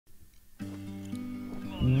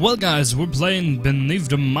Well guys, we're playing Beneath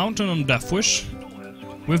the Mountain on Deathwish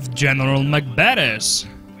with GeneralMcBadass.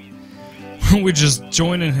 We just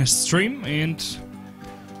joined in his stream and...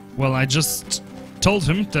 well, I just told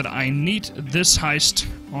him that I need this heist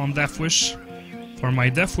on Deathwish for my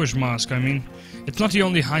Deathwish mask. I mean, it's not the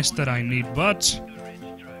only heist that I need, but...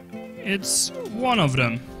 it's one of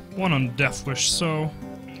them. One on Deathwish, so...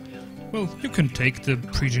 well, you can take the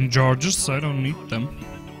preaching charges, I don't need them.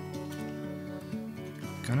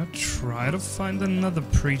 Gonna try to find another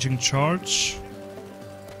preaching charge.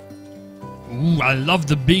 Ooh, I love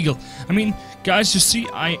the beagle. I mean, guys, you see,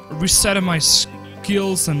 I resetted my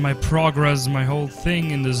skills and my progress, my whole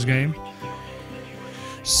thing in this game.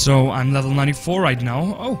 So, I'm level 94 right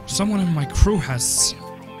now. Oh, someone in my crew has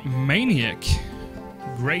Maniac.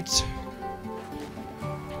 Great.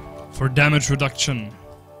 For damage reduction.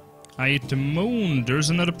 I hit the moon. There's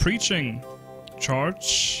another preaching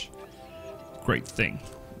charge. Great thing.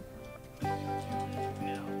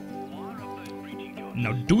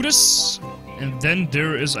 Now do this, and then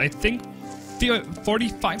there is, I think,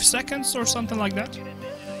 45 seconds or something like that.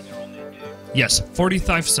 Yes,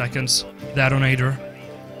 45 seconds. Detonator.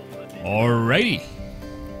 Alrighty.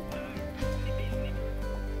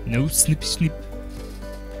 No snippy snip.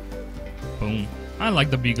 Boom. I like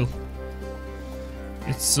the beagle.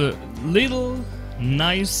 It's a little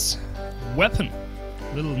nice weapon.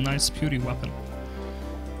 Little nice beauty weapon.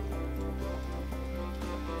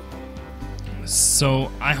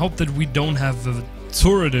 So I hope that we don't have a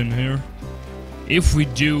turret in here. If we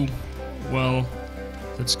do, well,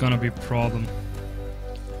 that's gonna be a problem.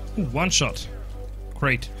 Ooh, one shot.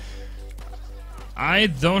 Great. I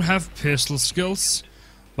don't have pistol skills,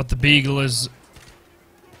 but the beagle is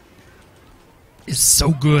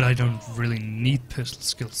so good I don't really need pistol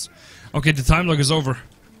skills. Okay, the time lock is over.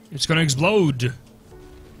 It's gonna explode.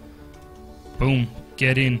 Boom.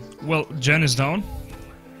 Get in. Well, Jen is down.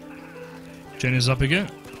 Jen is up again.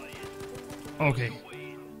 Okay.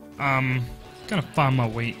 Gonna find my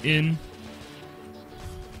way in.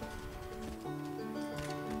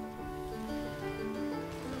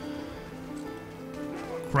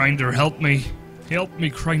 Grinder, help me. Help me,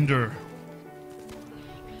 Grinder.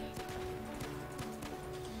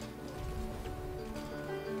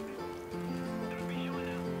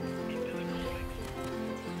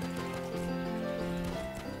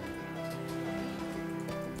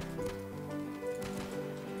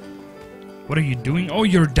 What are you doing? Oh,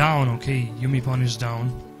 you're down. Okay, Yumipon is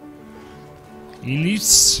down. He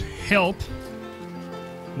needs help.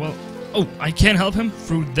 Well, oh, I can't help him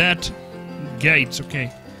through that gate.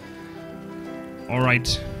 Okay.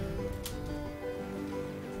 Alright.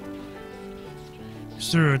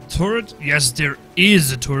 Is there a turret? Yes, there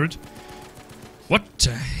is a turret. What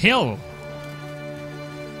the hell?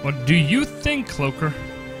 What do you think, Cloaker?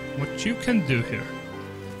 What you can do here?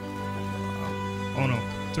 Oh no.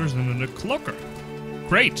 There's another cloaker.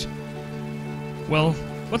 Great. Well,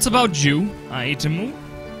 what's about you, Aitemu?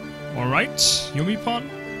 Alright, Yumipon.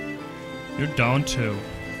 You're down too.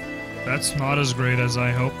 That's not as great as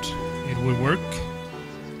I hoped it would work.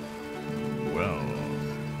 Well,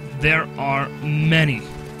 there are many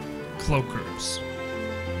cloakers.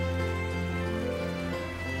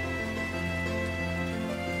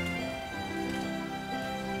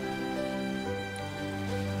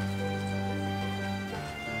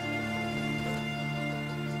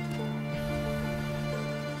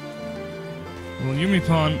 Well,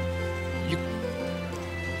 Yumipon, you...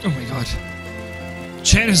 oh my god.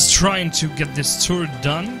 Chen is trying to get this turret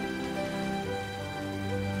done.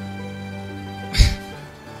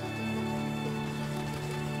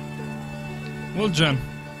 Well, Jen.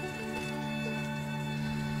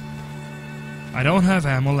 I don't have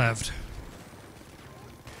ammo left.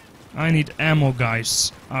 I need ammo,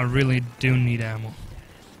 guys. I really do need ammo.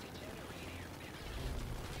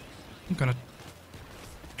 I'm gonna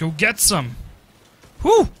go get some.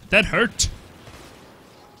 Whew! That hurt!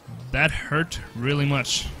 That hurt really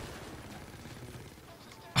much.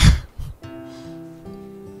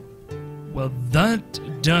 Well,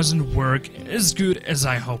 that doesn't work as good as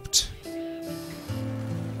I hoped.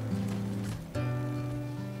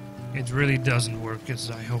 It really doesn't work as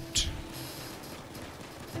I hoped.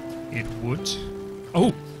 It would.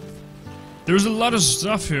 Oh! There's a lot of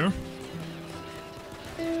stuff here.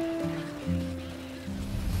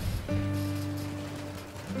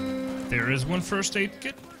 There is one first aid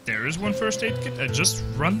kit. There is one first aid kit. I just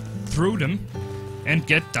run through them and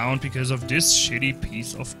get down because of this shitty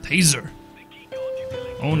piece of taser.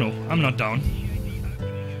 Oh no, I'm not down.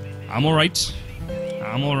 I'm alright.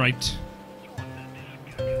 I'm alright.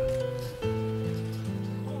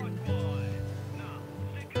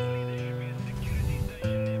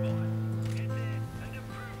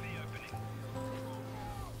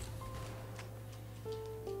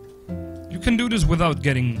 can do this without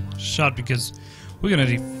getting shot because we're gonna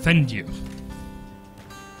defend you.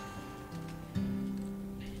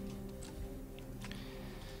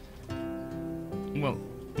 Well,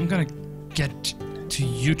 I'm gonna get to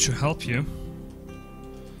you to help you.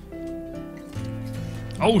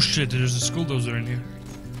 Oh shit, there's a schooldozer in here.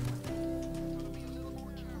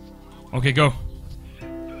 Okay, go.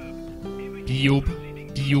 Beep,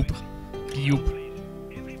 beep, beep.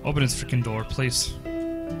 Open this freaking door, please.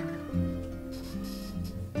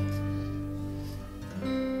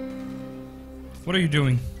 What are you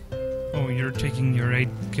doing? Oh, you're taking your 8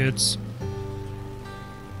 kids.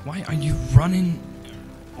 Why are you running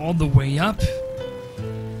all the way up?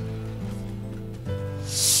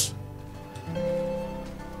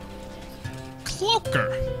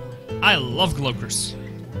 Cloaker! I love cloakers.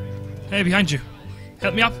 Hey, behind you.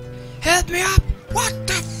 Help me up. Help me up! What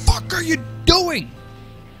the fuck are you doing?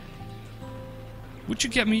 Would you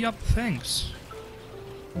get me up? Thanks.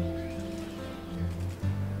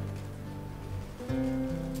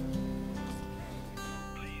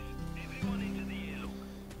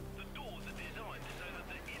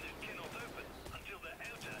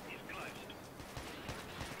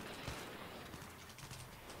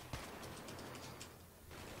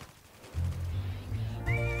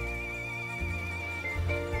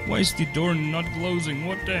 Why is the door not closing?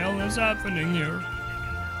 What the hell is happening here?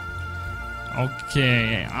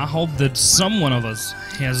 Okay, I hope that someone of us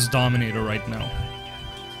has Dominator right now.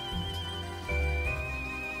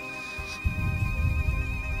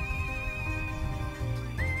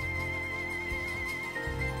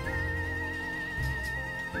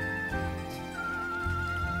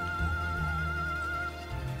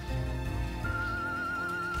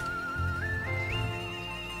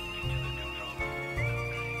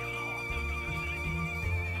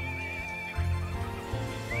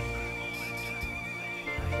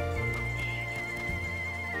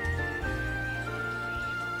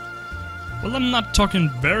 Well, I'm not talking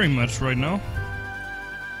very much right now,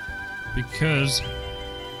 because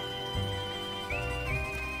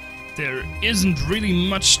there isn't really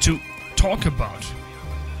much to talk about.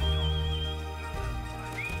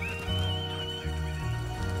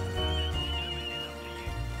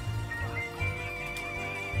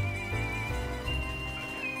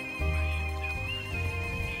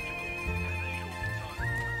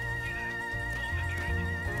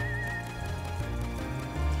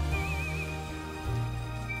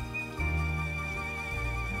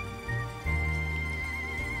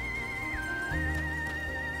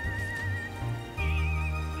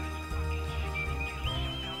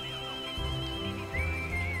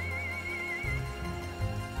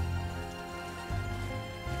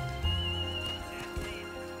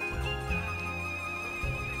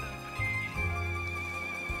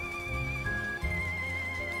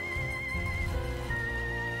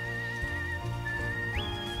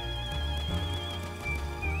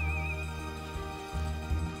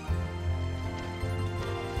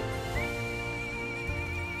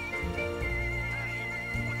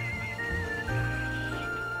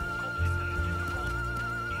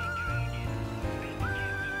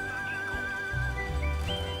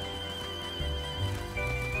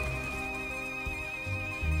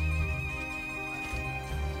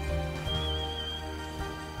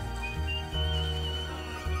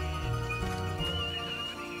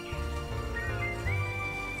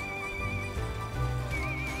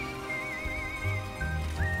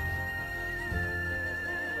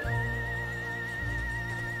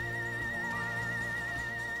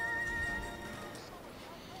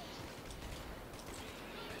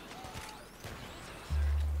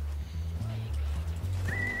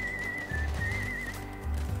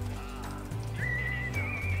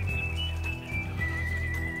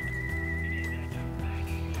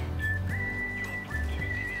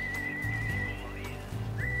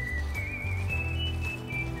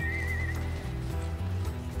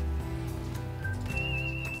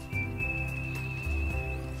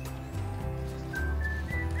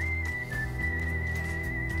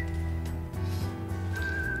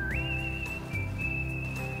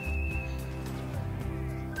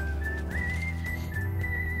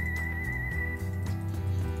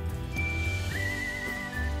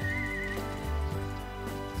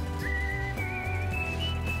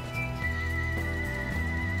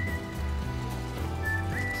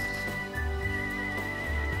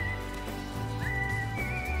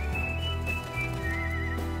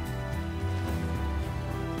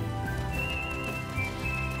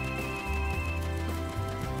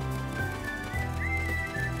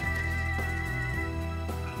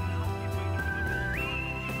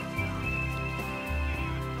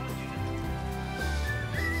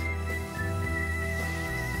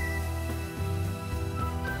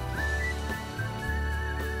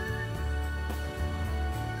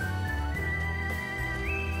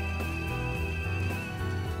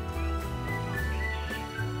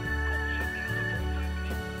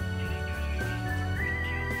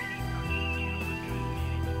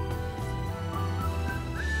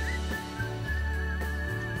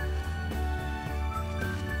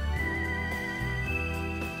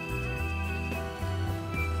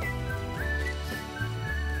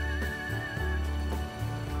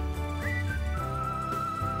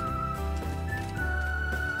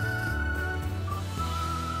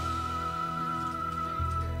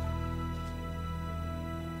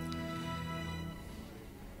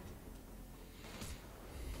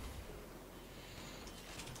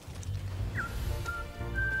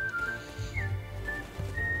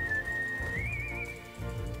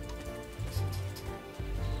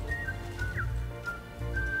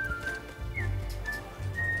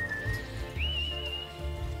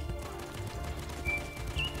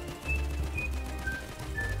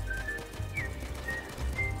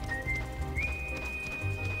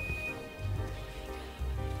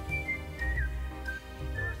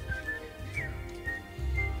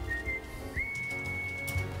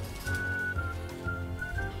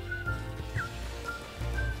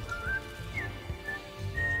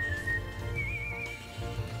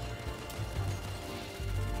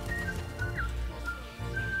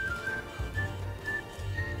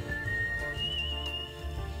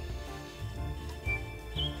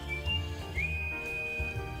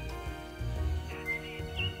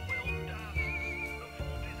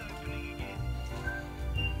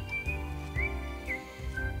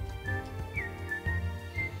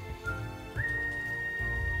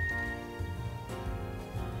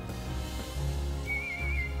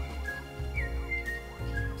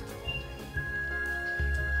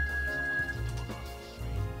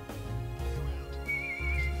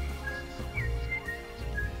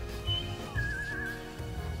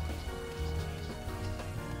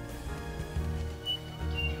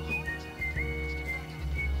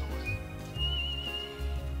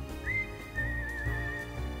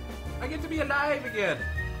 get to be alive again.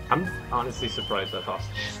 I'm honestly surprised that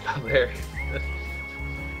hostage is still there.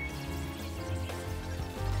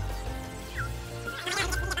 Which ones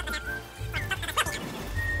are we opening again?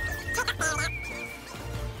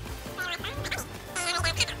 Not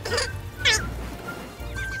fingers and fingers, okay.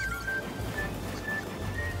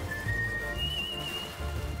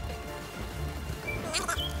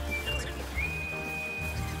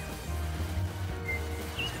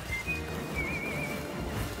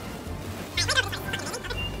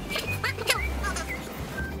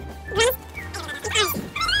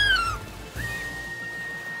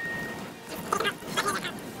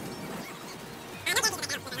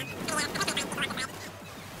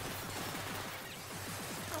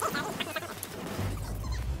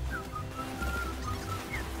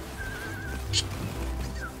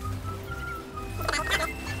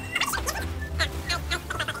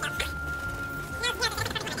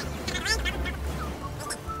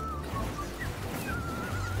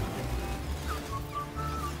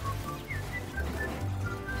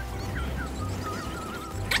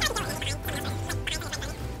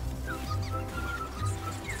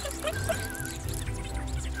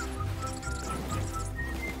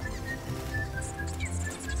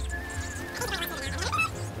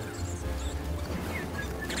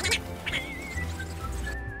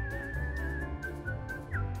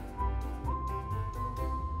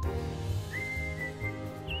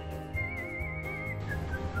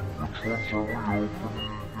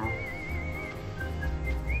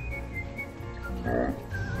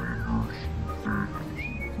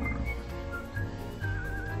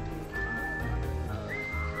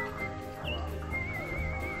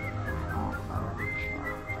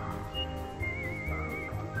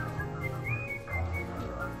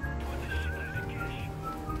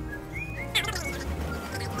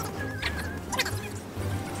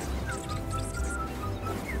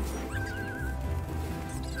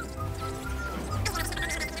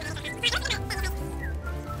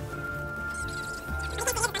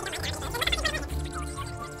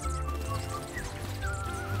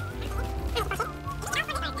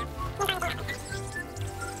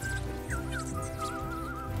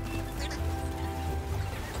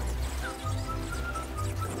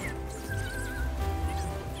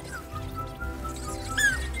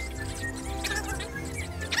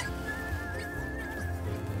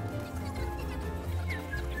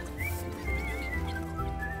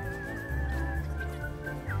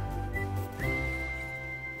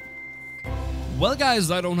 Well guys,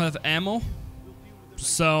 I don't have ammo,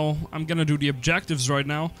 so I'm gonna do the objectives right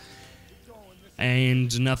now,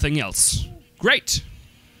 and nothing else. Great!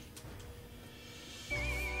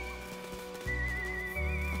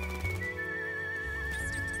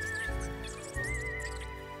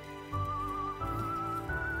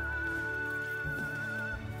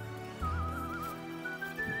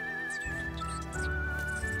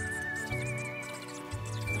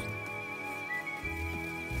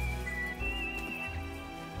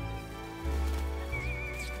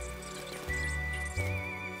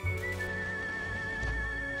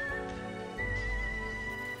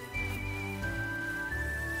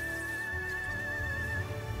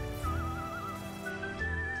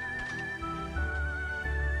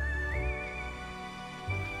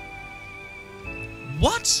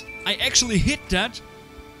 What? I actually hit that?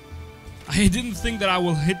 I didn't think that I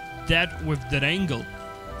will hit that with that angle.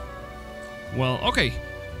 Well, okay.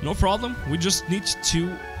 No problem. We just need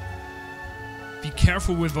to be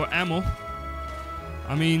careful with our ammo.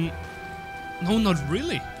 I mean... No, not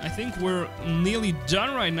really. I think we're nearly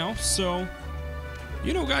done right now, so...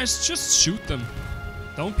 You know, guys, just shoot them.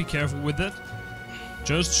 Don't be careful with it.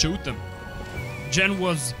 Just shoot them. Gen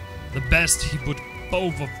was the best. He put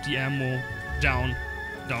both of the ammo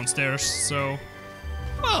downstairs, so...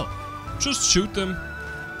 Well, just shoot them.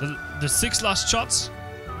 The 6 last shots.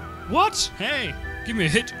 What? Hey, give me a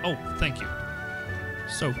hit. Oh, thank you.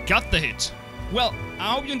 So, got the hit. Well,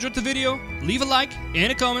 I hope you enjoyed the video. Leave a like and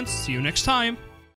a comment. See you next time.